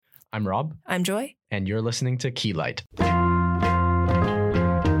I'm Rob. I'm Joy. And you're listening to Keylight.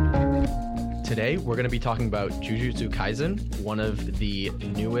 Today, we're going to be talking about Jujutsu Kaisen, one of the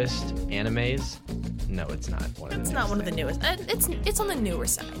newest animes. No, it's not one of the It's newest. not one of the newest. It's on the newer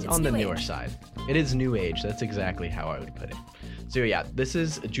side. It's on the new newer age. side. It is new age. That's exactly how I would put it. So yeah, this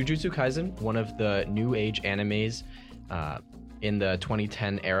is Jujutsu Kaisen, one of the new age animes in the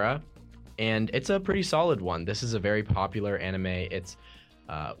 2010 era. And it's a pretty solid one. This is a very popular anime. It's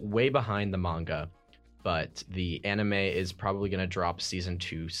way behind the manga, but the anime is probably going to drop season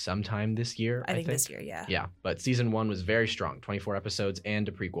 2 sometime this year. I think this year, yeah. Yeah, but season 1 was very strong, 24 episodes and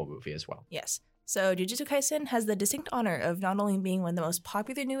a prequel movie as well. Yes. So Jujutsu Kaisen has the distinct honor of not only being one of the most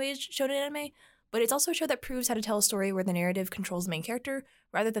popular new age shonen anime, but it's also a show that proves how to tell a story where the narrative controls the main character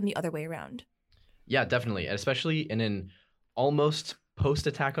rather than the other way around. Yeah, definitely. Especially in an almost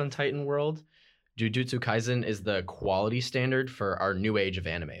post-Attack on Titan world, Jujutsu Kaisen is the quality standard for our new age of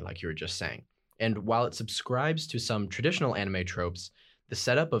anime, like you were just saying. And while it subscribes to some traditional anime tropes, the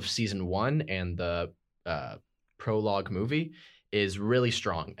setup of season 1 and the prologue movie is really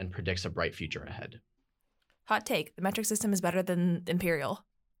strong and predicts a bright future ahead. Hot take, the metric system is better than Imperial.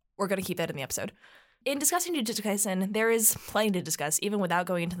 We're going to keep that in the episode. In discussing Jujutsu Kaisen, there is plenty to discuss, even without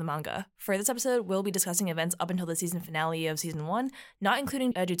going into the manga. For this episode, we'll be discussing events up until the season finale of season 1, not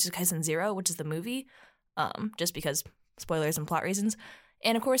including Jujutsu Kaisen 0, which is the movie, just because spoilers and plot reasons.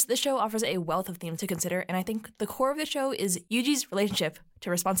 And of course, this show offers a wealth of themes to consider, and I think the core of the show is Yuji's relationship to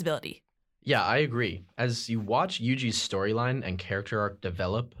responsibility. Yeah, I agree. As you watch Yuji's storyline and character arc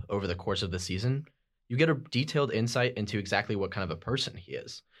develop over the course of the season, you get a detailed insight into exactly what kind of a person he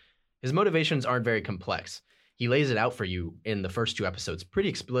is. His motivations aren't very complex. He lays it out for you in the first 2 episodes pretty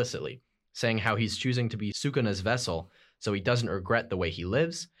explicitly, saying how he's choosing to be Sukuna's vessel so he doesn't regret the way he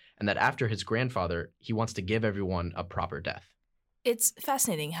lives, and that after his grandfather, he wants to give everyone a proper death. It's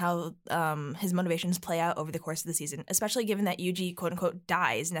fascinating how his motivations play out over the course of the season, especially given that Yuji, quote-unquote,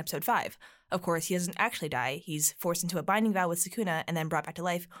 dies in episode 5. Of course, he doesn't actually die. He's forced into a binding vow with Sukuna and then brought back to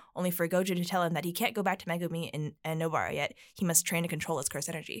life, only for Gojo to tell him that he can't go back to Megumi and Nobara yet. He must train to control his cursed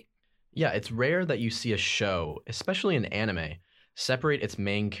energy. Yeah, it's rare that you see a show, especially in anime, separate its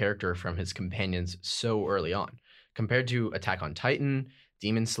main character from his companions so early on, compared to Attack on Titan,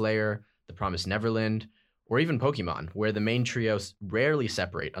 Demon Slayer, The Promised Neverland, or even Pokemon, where the main trios rarely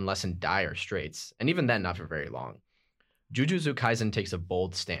separate unless in dire straits, and even then not for very long. Jujutsu Kaisen takes a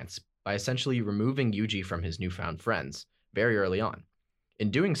bold stance by essentially removing Yuji from his newfound friends very early on. In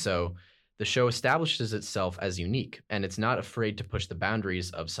doing so, the show establishes itself as unique, and it's not afraid to push the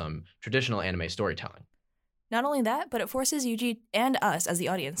boundaries of some traditional anime storytelling. Not only that, but it forces Yuji and us as the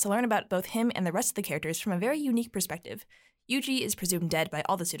audience to learn about both him and the rest of the characters from a very unique perspective. Yuji is presumed dead by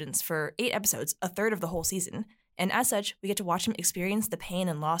all the students for 8 episodes, a third of the whole season, and as such, we get to watch him experience the pain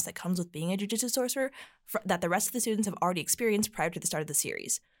and loss that comes with being a Jujutsu sorcerer that the rest of the students have already experienced prior to the start of the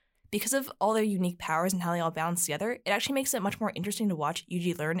series. Because of all their unique powers and how they all balance together, it actually makes it much more interesting to watch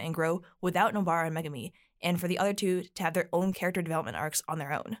Yuji learn and grow without Nobara and Megumi, and for the other two to have their own character development arcs on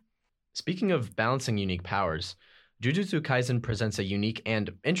their own. Speaking of balancing unique powers, Jujutsu Kaisen presents a unique and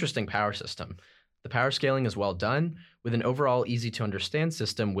interesting power system. The power scaling is well done, with an overall easy-to-understand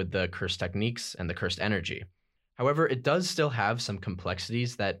system with the cursed techniques and the cursed energy. However, it does still have some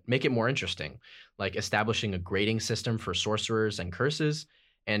complexities that make it more interesting, like establishing a grading system for sorcerers and curses,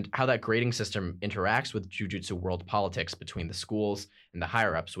 and how that grading system interacts with Jujutsu world politics between the schools and the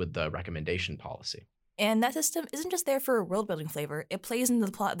higher-ups with the recommendation policy. And that system isn't just there for world-building flavor, it plays into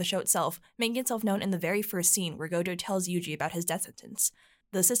the plot of the show itself, making itself known in the very first scene where Gojo tells Yuji about his death sentence.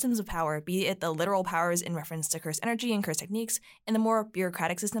 The systems of power, be it the literal powers in reference to cursed energy and cursed techniques, and the more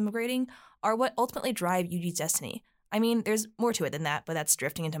bureaucratic system of grading, are what ultimately drive Yuji's destiny. I mean, there's more to it than that, but that's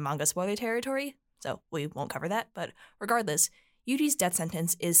drifting into manga spoiler territory, so we won't cover that, but regardless, Yuji's death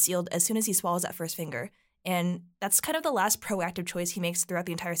sentence is sealed as soon as he swallows that first finger, and that's kind of the last proactive choice he makes throughout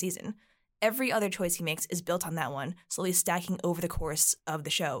the entire season. Every other choice he makes is built on that one, slowly stacking over the course of the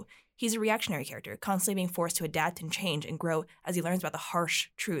show. He's a reactionary character, constantly being forced to adapt and change and grow as he learns about the harsh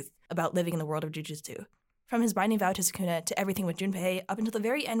truth about living in the world of Jujutsu. From his binding vow to Sukuna to everything with Junpei, up until the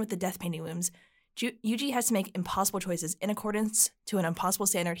very end with the death painting wounds, Yuji has to make impossible choices in accordance to an impossible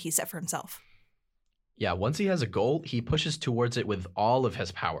standard he set for himself. Yeah, once he has a goal, he pushes towards it with all of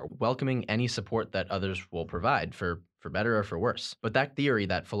his power, welcoming any support that others will provide, for better or for worse. But that theory,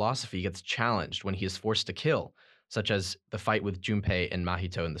 that philosophy, gets challenged when he is forced to kill, such as the fight with Junpei and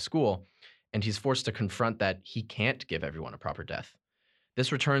Mahito in the school, and he's forced to confront that he can't give everyone a proper death.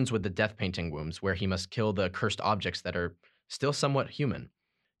 This returns with the death painting wombs, where he must kill the cursed objects that are still somewhat human.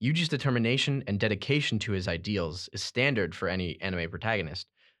 Yuji's determination and dedication to his ideals is standard for any anime protagonist,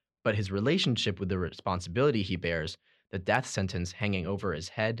 but his relationship with the responsibility he bears, the death sentence hanging over his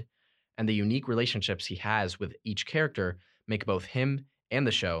head, and the unique relationships he has with each character make both him and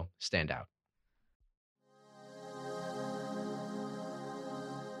the show stand out.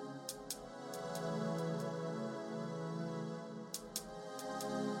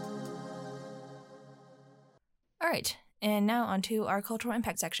 All right, and now onto our cultural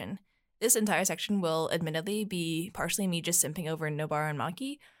impact section. This entire section will admittedly be partially me just simping over Nobara and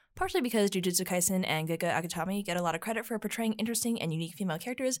Maki, partially because Jujutsu Kaisen and Giga Akutami get a lot of credit for portraying interesting and unique female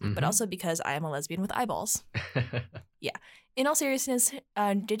characters, but also because I am a lesbian with eyeballs. Yeah. In all seriousness,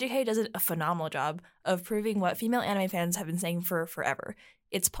 JJK does a phenomenal job of proving what female anime fans have been saying for forever.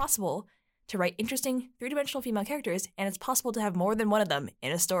 It's possible to write interesting, three-dimensional female characters, and it's possible to have more than one of them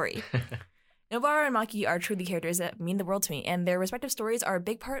in a story. Nobara and Maki are truly characters that mean the world to me, and their respective stories are a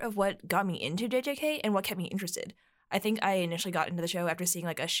big part of what got me into JJK and what kept me interested. I think I initially got into the show after seeing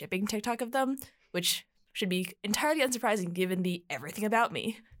like a shipping TikTok of them, which should be entirely unsurprising given the everything about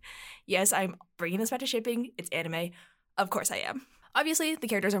me. Yes, I'm bringing this back to shipping. It's anime. Of course I am. Obviously, the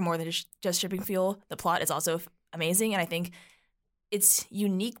characters are more than just shipping fuel. The plot is also amazing, and I think its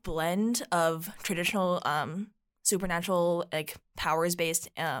unique blend of traditional supernatural, like powers-based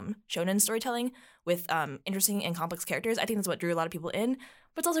shonen storytelling with interesting and complex characters. I think that's what drew a lot of people in.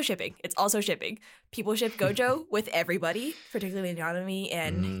 But it's also shipping. It's also shipping. People ship Gojo with everybody, particularly Nanami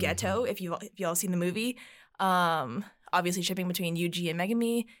and Geto, if y'all seen the movie. Obviously shipping between Yuji and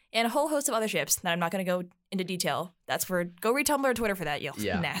Megami, and a whole host of other ships that I'm not going to go into detail. That's for go read Tumblr or Twitter for that, you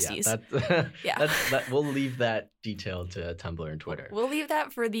nasties. We'll leave that detail to Tumblr and Twitter. We'll leave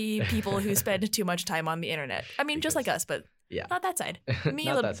that for the people who spend too much time on the internet. I mean, just like us, but not that side. Me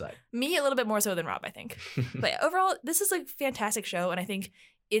a little bit more so than Rob, I think. But overall, this is a fantastic show, and I think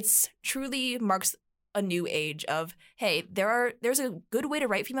it's truly marks a new age of, hey, there's a good way to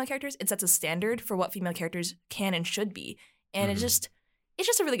write female characters. It sets a standard for what female characters can and should be. And it's just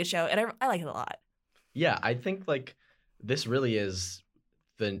a really good show, and I like it a lot. Yeah, I think like this really is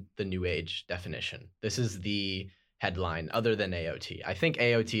the new age definition. This is the headline other than AOT. I think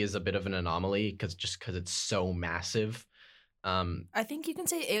AOT is a bit of an anomaly because it's so massive. I think you can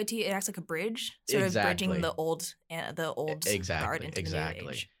say AOT, it acts like a bridge, sort of bridging the old guard into the new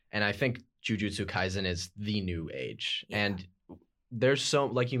age. And I think Jujutsu Kaisen is the new age. Yeah. And there's so,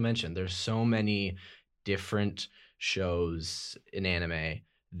 like you mentioned, there's so many different shows in anime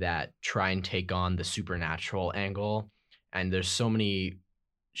that try and take on the supernatural angle. And there's so many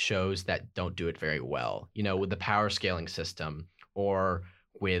shows that don't do it very well, with the power scaling system or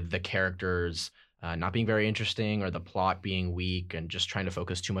with the characters not being very interesting or the plot being weak and just trying to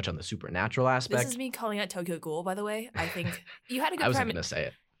focus too much on the supernatural aspect. This is me calling out Tokyo Ghoul, by the way. I think you had a good I wasn't going to say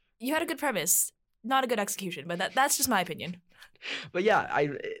it. You had a good premise, not a good execution, but that's just my opinion. But yeah,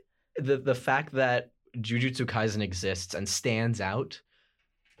 the fact that Jujutsu Kaisen exists and stands out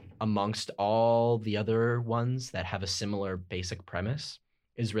amongst all the other ones that have a similar basic premise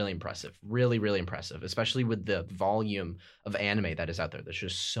is really impressive. Really, really impressive, especially with the volume of anime that is out there. There's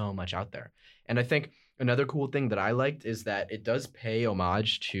just so much out there. And I think another cool thing that I liked is that it does pay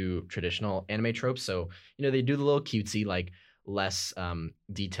homage to traditional anime tropes. So, they do the little cutesy, like less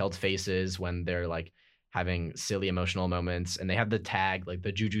detailed faces when they're like having silly emotional moments, and they have the tag, like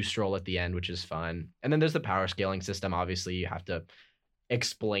the Juju stroll at the end, which is fun. And then there's the power scaling system. Obviously, you have to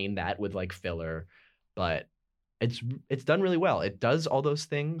explain that with like filler, but it's done really well. It does all those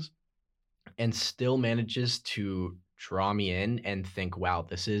things and still manages to draw me in and think, wow,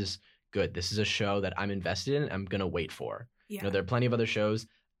 this is good. This is a show that I'm invested in. I'm gonna wait for. Yeah. There are plenty of other shows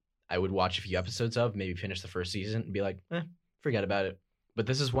I would watch a few episodes of, maybe finish the first season and be like, forget about it. But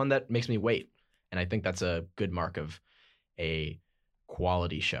this is one that makes me wait. And I think that's a good mark of a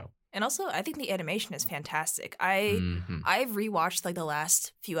quality show. And also, I think the animation is fantastic. I've rewatched like the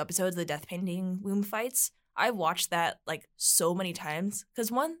last few episodes of the Death Painting Womb fights. I've watched that like so many times because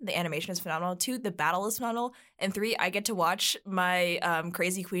 1, the animation is phenomenal. 2, the battle is phenomenal. And 3, I get to watch my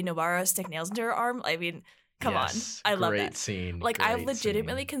crazy Queen Nobara stick nails into her arm. I mean, come on. I love that. Great scene. Like, I've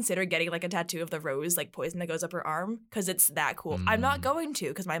legitimately considered getting like a tattoo of the rose, like poison that goes up her arm because it's that cool. I'm not going to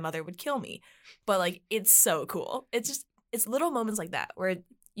because my mother would kill me. But like, it's so cool. It's little moments like that where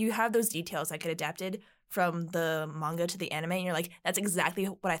you have those details that get adapted from the manga to the anime, and you're like, that's exactly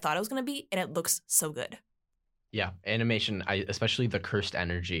what I thought it was going to be, and it looks so good. Yeah, animation, especially the cursed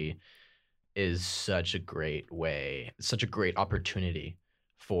energy, is such a great way, such a great opportunity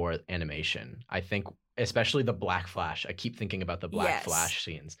for animation. I think, especially the Black Flash. I keep thinking about the Black Flash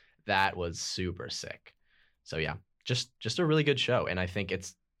scenes. That was super sick. So yeah, just a really good show, and I think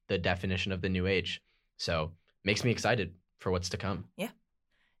it's the definition of the new age. So makes me excited for what's to come. Yeah.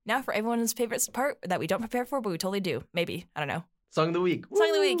 Now for everyone's favorite part that we don't prepare for, but we totally do. Maybe. I don't know. Song of the week. Song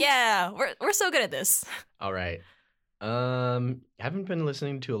of the week, yeah. We're so good at this. All right. Haven't been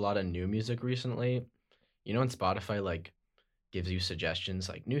listening to a lot of new music recently. You know, when Spotify like gives you suggestions,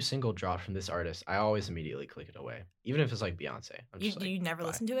 like new single drop from this artist, I always immediately click it away, even if it's like Beyonce. You never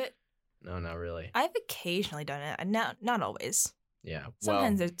listen to it? No, not really. I've occasionally done it, and not always. Yeah.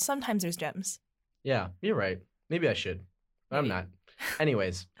 Sometimes there's gems. Yeah, you're right. Maybe I should, but I'm not.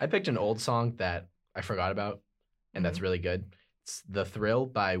 Anyways, I picked an old song that I forgot about, and that's really good. It's The Thrill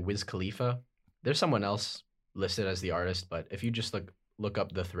by Wiz Khalifa. There's someone else listed as the artist, but if you just look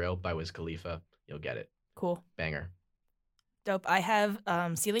up The Thrill by Wiz Khalifa, you'll get it. Cool. Banger. Dope. I have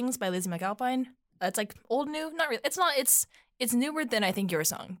Ceilings by Lizzie McAlpine. It's like old new. Not really. It's not. It's newer than I think your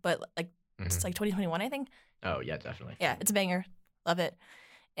song, but like it's like 2021, I think. Oh yeah, definitely. Yeah, it's a banger. Love it.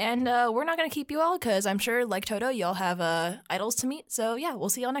 And we're not gonna keep you all because I'm sure, like Toto, y'all have idols to meet. So yeah, we'll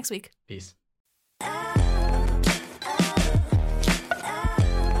see y'all next week. Peace.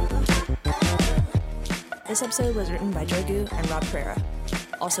 This episode was written by Joy Gu and Rob Pereira.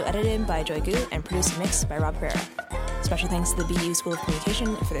 Also edited by Joy Gu and produced and mixed by Rob Pereira. Special thanks to the BU School of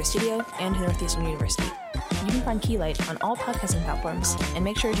Communication for their studio and to Northeastern University. You can find Keylight on all podcasting platforms, and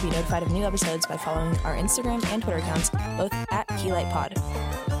make sure to be notified of new episodes by following our Instagram and Twitter accounts, both at KeylightPod.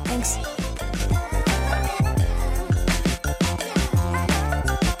 Thanks.